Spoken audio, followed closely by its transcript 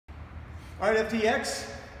All right, FTX,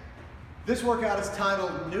 this workout is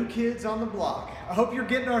titled New Kids on the Block. I hope you're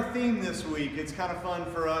getting our theme this week. It's kind of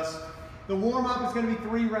fun for us. The warm-up is going to be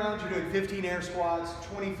 3 rounds. You're doing 15 air squats,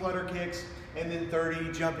 20 flutter kicks, and then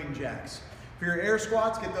 30 jumping jacks. For your air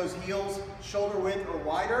squats, get those heels shoulder width or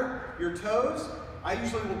wider. Your toes, I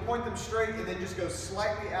usually will point them straight and then just go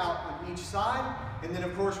slightly out on each side. And then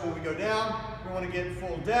of course, when we go down, we want to get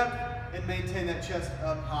full depth and maintain that chest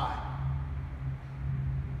up high.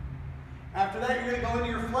 After that, you're going to go into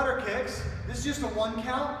your flutter kicks. This is just a 1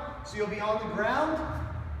 count, so you'll be on the ground.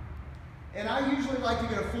 And I usually like to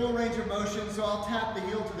get a full range of motion, so I'll tap the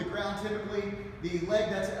heel to the ground typically. The leg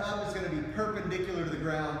that's up is going to be perpendicular to the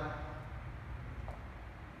ground.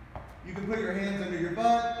 You can put your hands under your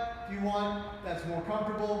butt if you want, that's more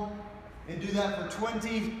comfortable. And do that for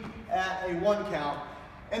 20 at a 1 count.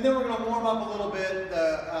 And then we're going to warm up a little bit,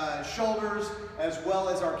 the shoulders as well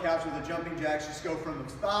as our calves with the jumping jacks. Just go from the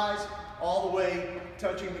thighs all the way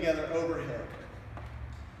touching together overhead.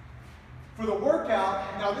 For the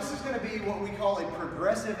workout, now this is going to be what we call a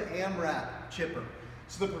progressive AMRAP chipper.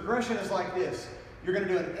 So the progression is like this. You're going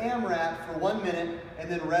to do an AMRAP for 1 minute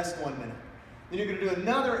and then rest 1 minute. Then you're going to do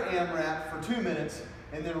another AMRAP for 2 minutes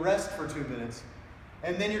and then rest for 2 minutes.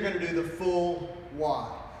 And then you're going to do the full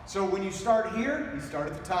WOD. So when you start here, you start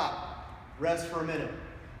at the top, rest for a minute.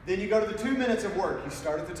 Then you go to the 2 minutes of work. You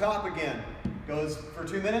start at the top again, goes for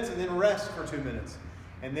 2 minutes and then rest for 2 minutes.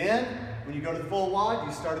 And then when you go to the full WOD,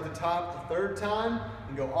 you start at the top the 3rd time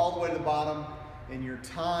and go all the way to the bottom, and your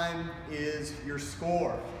time is your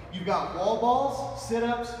score. You've got wall balls,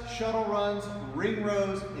 sit-ups, shuttle runs, ring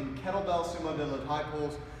rows, and kettlebell sumo deadlift high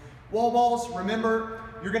pulls. Wall balls, remember,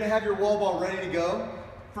 you're going to have your wall ball ready to go.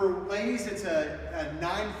 For ladies, it's a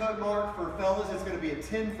 9-foot mark. For fellas, it's going to be a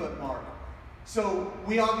 10-foot mark. So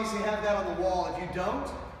we obviously have that on the wall. If you don't,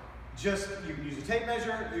 you can use a tape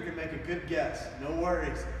measure, you can make a good guess, no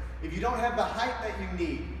worries. If you don't have the height that you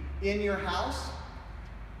need in your house,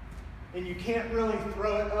 and you can't really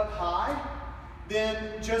throw it up high,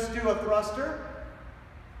 then just do a thruster.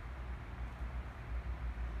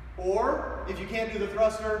 Or, if you can't do the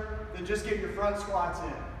thruster, then just get your front squats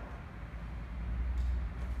in.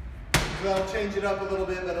 So that'll change it up a little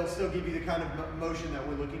bit, but it'll still give you the kind of motion that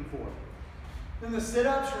we're looking for. Then the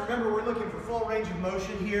sit-ups, remember we're looking for full range of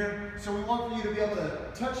motion here, so we want for you to be able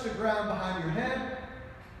to touch the ground behind your head,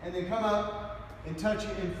 and then come up and touch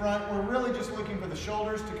it in front. We're really just looking for the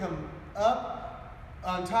shoulders to come up,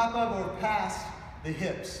 on top of or past the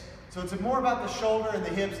hips. So it's more about the shoulder and the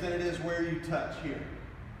hips than it is where you touch here.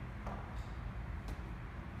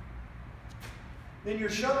 Then your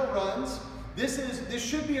shuttle runs. This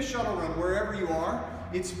should be a shuttle run wherever you are.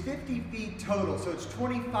 It's 50 feet total, so it's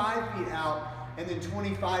 25 feet out and then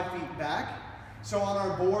 25 feet back. So on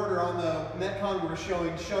our board or on the Metcon, we're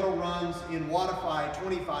showing shuttle runs in Wodify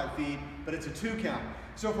 25 feet, but it's a 2 count.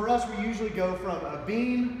 So for us, we usually go from a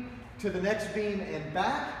beam to the next beam and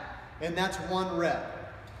back, and that's 1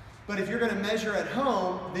 rep. But if you're going to measure at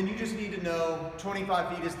home, then you just need to know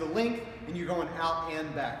 25 feet is the length, and you're going out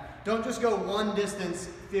and back. Don't just go one distance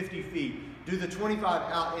 50 feet. Do the 25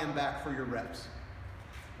 out and back for your reps.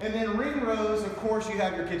 And then ring rows, of course, you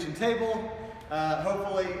have your kitchen table.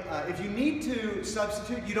 Hopefully, if you need to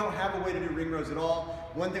substitute, you don't have a way to do ring rows at all.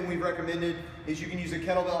 One thing we've recommended is you can use a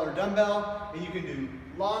kettlebell or dumbbell, and you can do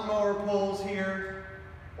lawnmower pulls here,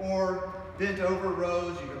 or bent over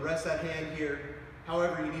rows. You can rest that hand here,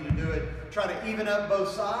 however you need to do it. Try to even up both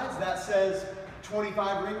sides. That says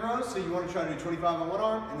 25 ring rows, so you want to try to do 25 on one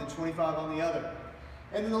arm and then 25 on the other.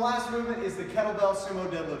 And then the last movement is the kettlebell sumo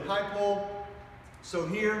deadlift high pull. So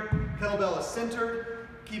here, kettlebell is centered.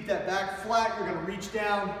 Keep that back flat. You're going to reach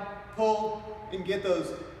down, pull, and get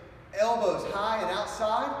those elbows high and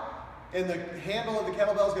outside. And the handle of the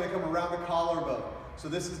kettlebell is going to come around the collarbone. So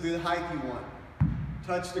this is the hikey one.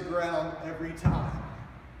 Touch the ground every time.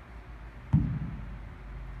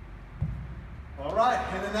 All right,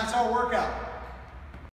 and then that's our workout.